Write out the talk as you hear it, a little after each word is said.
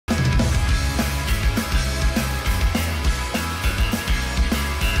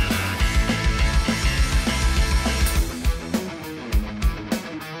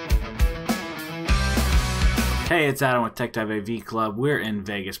Hey, it's Adam with Tech.AV Club. We're in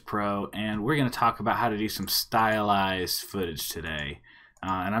Vegas Pro, and we're going to talk about how to do some stylized footage today.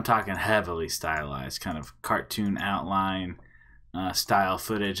 And I'm talking heavily stylized, kind of cartoon outline style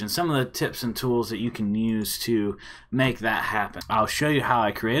footage, and some of the tips and tools that you can use to make that happen. I'll show you how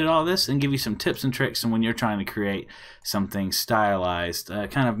I created all this and give you some tips and tricks and when you're trying to create something stylized,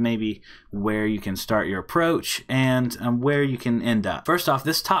 kind of maybe where you can start your approach and where you can end up. First off,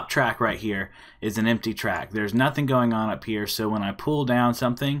 this top track right here is an empty track. There's nothing going on up here, so when I pull down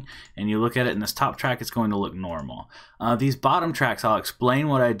something and you look at it in this top track, it's going to look normal. These bottom tracks, I'll explain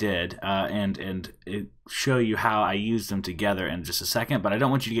what I did and show you how I used them together in just a second, but I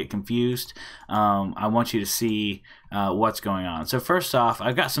don't want you to get confused. I want you to see what's going on. So first off,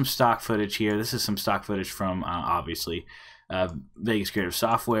 I've got some stock footage here. This is some stock footage from obviously Vegas Creative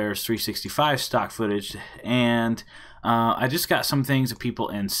Software's 365 stock footage, and I just got some things of people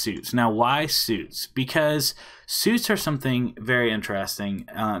in suits. Now, why suits? Because suits are something very interesting.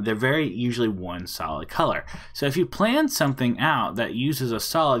 They're very usually one solid color. So if you plan something out that uses a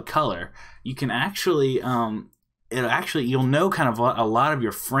solid color, you can actually, you'll know kind of what a lot of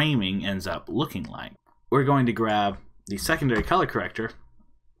your framing ends up looking like. We're going to grab the secondary color corrector,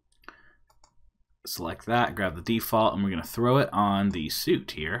 select that, grab the default, and we're going to throw it on the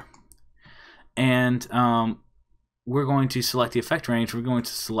suit here. And we're going to select the effect range. We're going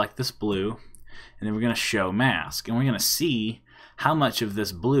to select this blue, and then we're going to show mask, and we're going to see how much of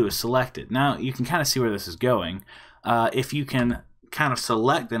this blue is selected. Now you can kind of see where this is going. If you can kind of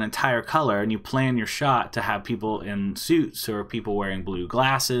select an entire color and you plan your shot to have people in suits or people wearing blue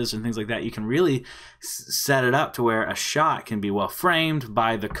glasses and things like that, you can really set it up to where a shot can be well framed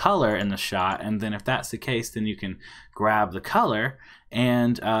by the color in the shot. And then if that's the case, then you can grab the color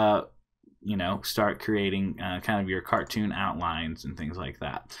and you know, start creating kind of your cartoon outlines and things like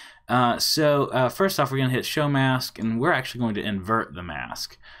that. So first off, we're going to hit show mask, and we're actually going to invert the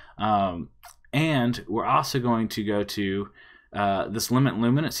mask. And we're also going to go to this limit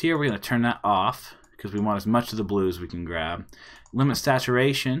luminance here. We're going to turn that off because we want as much of the blue as we can grab. Limit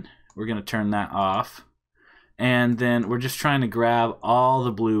saturation, we're going to turn that off. And then we're just trying to grab all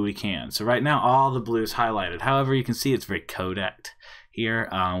the blue we can. So right now all the blue is highlighted. However, you can see it's very codec here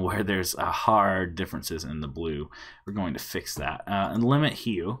where there's hard differences in the blue. We're going to fix that. And limit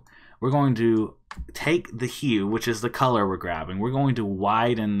hue, we're going to take the hue, which is the color we're grabbing. We're going to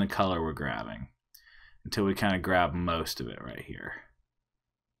widen the color we're grabbing until we kind of grab most of it right here.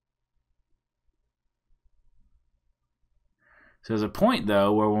 So there's a point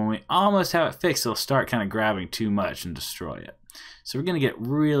though where when we almost have it fixed, it'll start kind of grabbing too much and destroy it. So we're going to get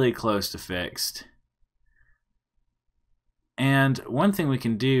really close to fixed. And one thing we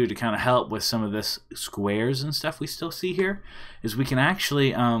can do to kind of help with some of this squares and stuff we still see here is we can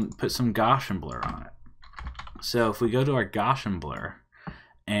actually put some Gaussian blur on it. So if we go to our Gaussian blur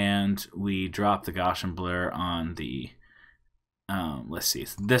and we drop the Gaussian blur on the, let's see,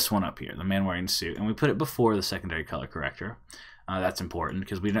 it's this one up here, the man wearing the suit, and we put it before the secondary color corrector. That's important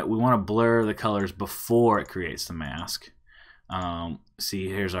because we want to blur the colors before it creates the mask. See,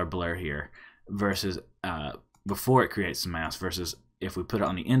 here's our blur here versus before it creates the mask, versus if we put it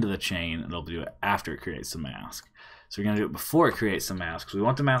on the end of the chain, it'll do it after it creates the mask. So we're going to do it before it creates the mask. So we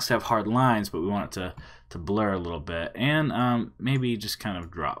want the mask to have hard lines, but we want it to blur a little bit. And maybe just kind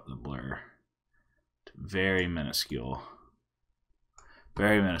of drop the blur to very minuscule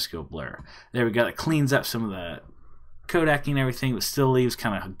blur. There we go. It cleans up some of the codecing and everything, but still leaves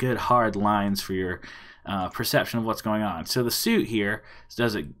kind of good hard lines for your perception of what's going on. So the suit here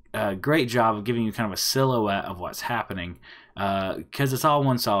does a great job of giving you kind of a silhouette of what's happening because it's all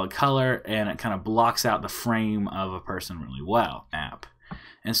one solid color and it kind of blocks out the frame of a person really well.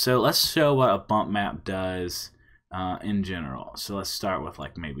 And so let's show what a bump map does in general. So let's start with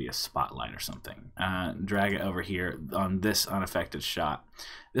like maybe a spotlight or something. Drag it over here on this unaffected shot.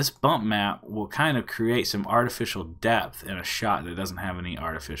 This bump map will kind of create some artificial depth in a shot that doesn't have any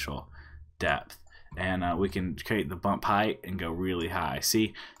artificial depth. And we can create the bump height and go really high.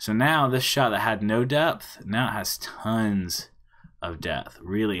 See, so now this shot that had no depth, now it has tons of depth,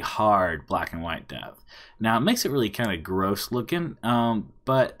 really hard black and white depth. Now it makes it really kind of gross looking,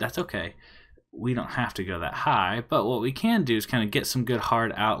 but that's okay. We don't have to go that high, but what we can do is kind of get some good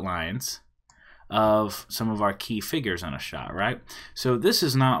hard outlines of some of our key figures on a shot, right? So this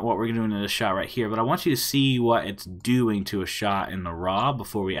is not what we're doing in this shot right here, but I want you to see what it's doing to a shot in the raw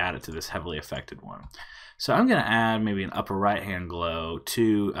before we add it to this heavily affected one. So I'm going to add maybe an upper right hand glow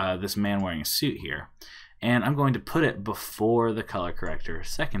to this man wearing a suit here, and I'm going to put it before the color corrector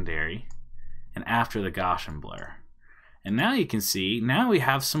secondary and after the Gaussian blur. And now you can see, now we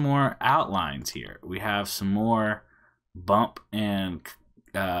have some more outlines here. We have some more bump and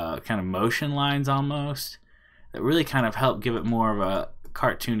kind of motion lines almost that really kind of help give it more of a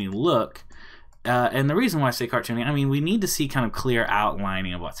cartoony look. And the reason why I say cartoony, I mean, we need to see kind of clear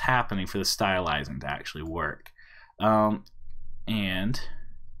outlining of what's happening for the stylizing to actually work. And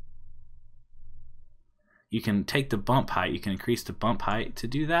you can take the bump height, you can increase the bump height to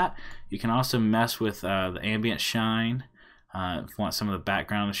do that. You can also mess with the ambient shine if you want some of the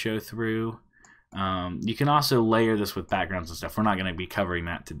background to show through. You can also layer this with backgrounds and stuff. We're not going to be covering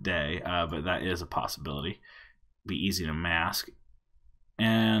that today, but that is a possibility. Be easy to mask.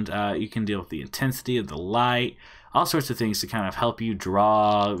 And you can deal with the intensity of the light, all sorts of things to kind of help you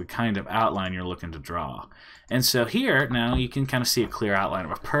draw the kind of outline you're looking to draw. And so here, now you can kind of see a clear outline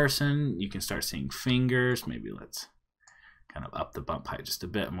of a person. You can start seeing fingers. Maybe let's kind of up the bump height just a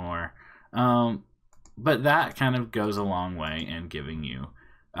bit more. But that kind of goes a long way in giving you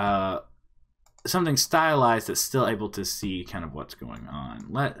something stylized that's still able to see kind of what's going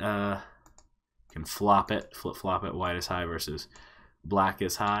on. Can flip-flop it, white is high versus black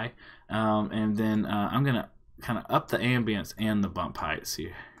is high. And then I'm going to kind of up the ambience and the bump height,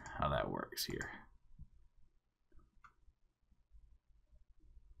 see how that works here.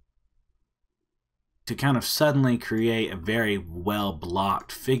 To kind of suddenly create a very well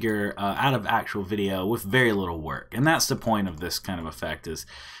blocked figure out of actual video with very little work. And that's the point of this kind of effect, is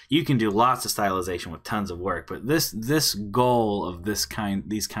you can do lots of stylization with tons of work, but this goal of these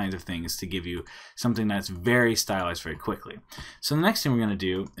kinds of things is to give you something that's very stylized very quickly. So the next thing we're going to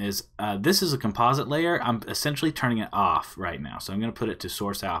do is this is a composite layer. I'm essentially turning it off right now. So I'm going to put it to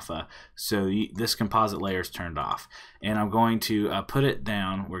source alpha, so this composite layer is turned off. And I'm going to put it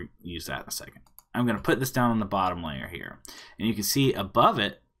down. We'll use that in a second. I'm going to put this down on the bottom layer here. And you can see above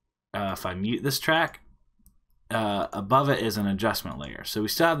it, if I mute this track, above it is an adjustment layer. So we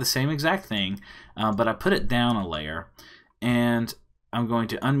still have the same exact thing, but I put it down a layer. And I'm going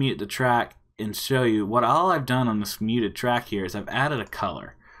to unmute the track and show you what all I've done on this muted track here is I've added a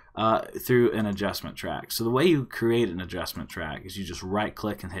color through an adjustment track. So the way you create an adjustment track is you just right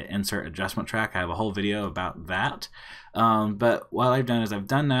click and hit insert adjustment track. I have a whole video about that. But what I've done is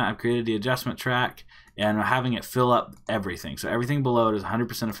I've created the adjustment track and I'm having it fill up everything. So everything below it is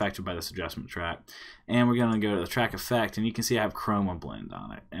 100% affected by this adjustment track. And we're going to go to the track effect, and you can see I have chroma blend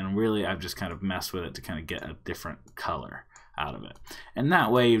on it. And really I've just kind of messed with it to kind of get a different color out of it. And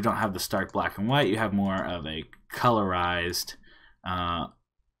that way you don't have the stark black and white, you have more of a colorized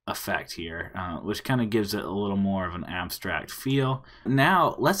effect here, which kind of gives it a little more of an abstract feel.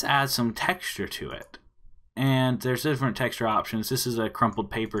 Now let's add some texture to it. And there's different texture options. This is a crumpled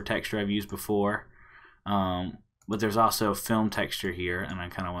paper texture I've used before, but there's also film texture here, and I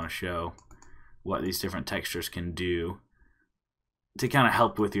kind of want to show what these different textures can do to kind of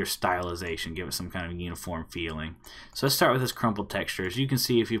help with your stylization, give it some kind of uniform feeling. So let's start with this crumpled texture. As you can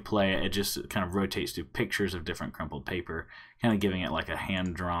see, if you play it, it just kind of rotates through pictures of different crumpled paper, kind of giving it like a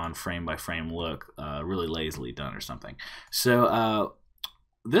hand-drawn, frame-by-frame look, really lazily done or something. So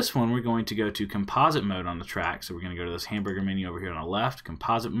this one, we're going to go to composite mode on the track. So we're going to go to this hamburger menu over here on the left,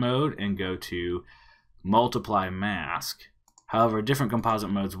 composite mode, and go to multiply mask. However, different composite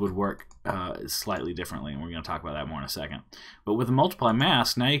modes would work slightly differently, and we're going to talk about that more in a second. But with the multiply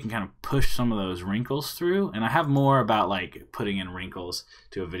mask, now you can kind of push some of those wrinkles through, and I have more about like putting in wrinkles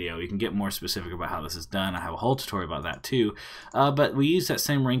to a video. You can get more specific about how this is done. I have a whole tutorial about that too. But we use that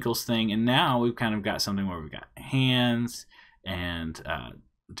same wrinkles thing, and now we've kind of got something where we've got hands and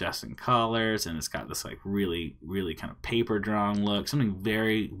adjusting colors, and it's got this like really kind of paper drawn look, something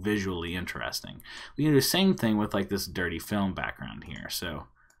very visually interesting. We can do the same thing with like this dirty film background here, so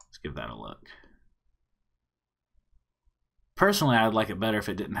let's give that a look. Personally, I'd like it better if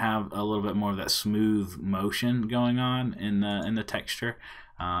it didn't have a little bit more of that smooth motion going on in the texture.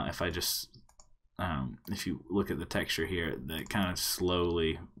 If I just if you look at the texture here, that kind of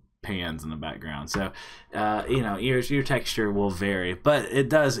slowly pans in the background, so you know, your texture will vary, but it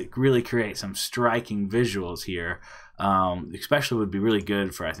does really create some striking visuals here. Especially would be really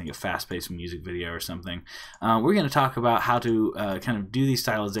good for, I think, a fast-paced music video or something. We're going to talk about how to kind of do these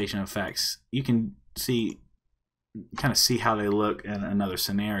stylization effects. You can kind of see how they look in another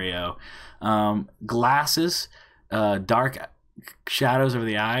scenario. Glasses, dark shadows over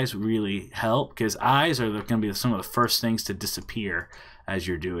the eyes really help, because eyes are going to be some of the first things to disappear as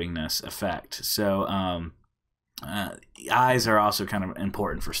you're doing this effect. So eyes are also kind of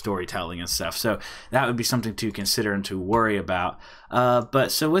important for storytelling and stuff, so that would be something to consider and to worry about.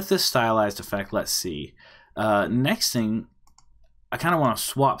 But so with this stylized effect, let's see. Next thing I kind of want to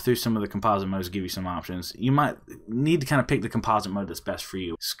swap through some of the composite modes to give you some options. You might need to kind of pick the composite mode that's best for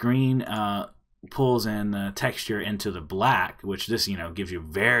you. Screen pulls in the texture into the black, which this, gives you a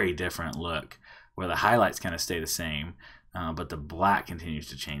very different look, where the highlights kind of stay the same, but the black continues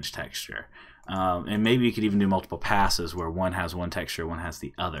to change texture. And maybe you could even do multiple passes where one has one texture, one has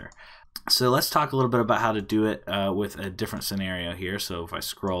the other. So let's talk a little bit about how to do it with a different scenario here. So if I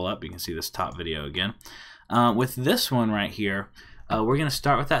scroll up, you can see this top video again. With this one right here, we're going to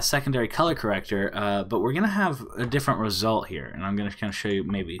start with that secondary color corrector, but we're going to have a different result here, and I'm going to kind of show you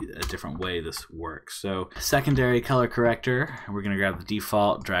maybe a different way this works. So secondary color corrector, we're going to grab the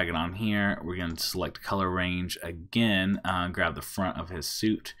default, drag it on here. We're going to select color range again, grab the front of his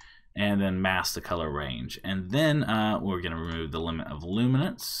suit, and then mask the color range. And then we're going to remove the limit of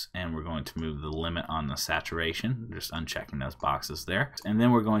luminance, and we're going to move the limit on the saturation, just unchecking those boxes there. And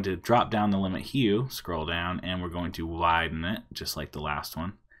then we're going to drop down the limit hue, scroll down, and we're going to widen it, just like the last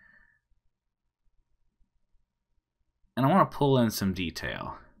one. And I want to pull in some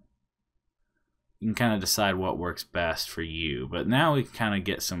detail. You can kind of decide what works best for you, but now we can kind of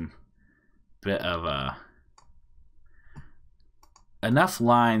get some bit of a enough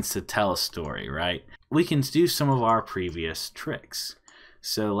lines to tell a story, right? We can do some of our previous tricks.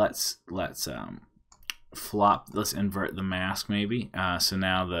 So let's invert the mask maybe. So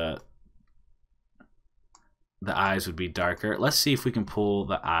now the eyes would be darker. Let's see if we can pull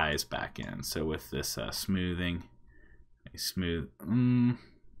the eyes back in. So with this smoothing,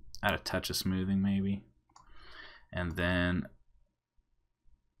 add a touch of smoothing maybe, and then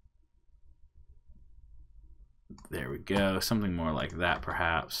there we go, something more like that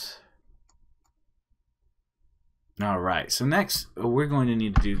perhaps. Alright, so next we're going to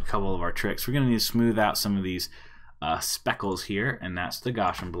need to do a couple of our tricks. We're going to need to smooth out some of these speckles here, and that's the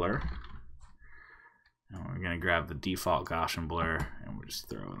Gaussian Blur. And we're going to grab the default Gaussian Blur, and we'll just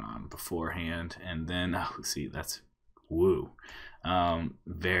throw it on beforehand, and then, see, that's, woo.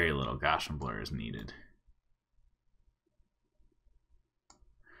 Very little Gaussian Blur is needed.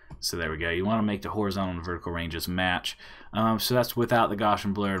 So there we go. You want to make the horizontal and vertical ranges match. So that's without the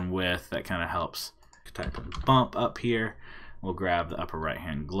Gaussian Blur and with. That kind of helps. Type in bump up here. We'll grab the upper right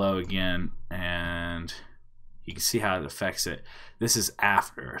hand glow again, and you can see how it affects it. This is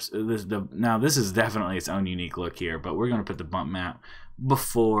after. So now this is definitely its own unique look here, but we're going to put the bump map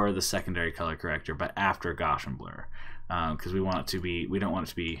before the secondary color corrector, but after Gaussian Blur, because we don't want it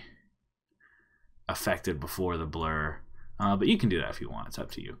to be affected before the blur. But you can do that if you want. It's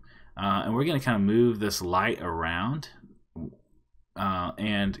up to you. And we're going to kind of move this light around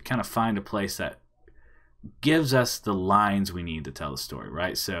and kind of find a place that gives us the lines we need to tell the story,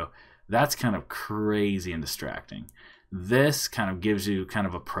 right? So that's kind of crazy and distracting. This kind of gives you kind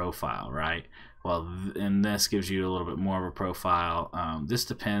of a profile, right? Well, and this gives you a little bit more of a profile. This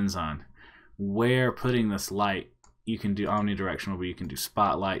depends on where putting this light. You can do omnidirectional, but you can do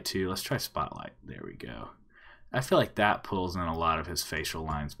spotlight too. Let's try spotlight. There we go. I feel like that pulls in a lot of his facial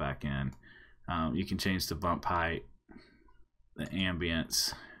lines back in. You can change the bump height, the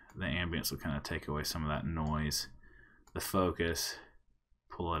ambience. The ambience will kind of take away some of that noise. The focus,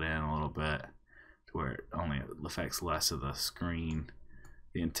 pull it in a little bit to where it only affects less of the screen.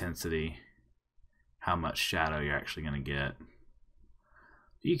 The intensity, how much shadow you're actually going to get.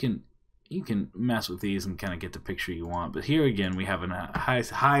 You can mess with these and kind of get the picture you want. But here again, we have a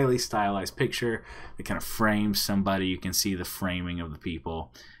highly stylized picture that kind of frames somebody. You can see the framing of the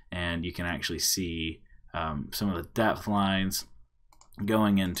people, and you can actually see some of the depth lines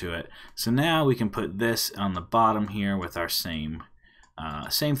going into it. So now we can put this on the bottom here with our same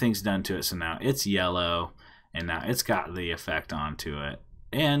things done to it. So now it's yellow, and now it's got the effect onto it.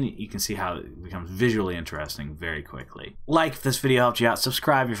 And you can see how it becomes visually interesting very quickly. Like if this video helped you out,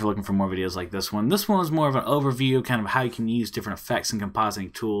 subscribe if you're looking for more videos like this one. This one is more of an overview, kind of how you can use different effects and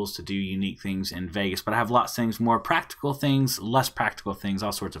compositing tools to do unique things in Vegas. But I have lots of things, more practical things, less practical things,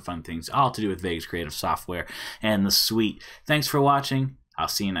 all sorts of fun things, all to do with Vegas creative software and the suite. Thanks for watching. I'll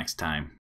see you next time.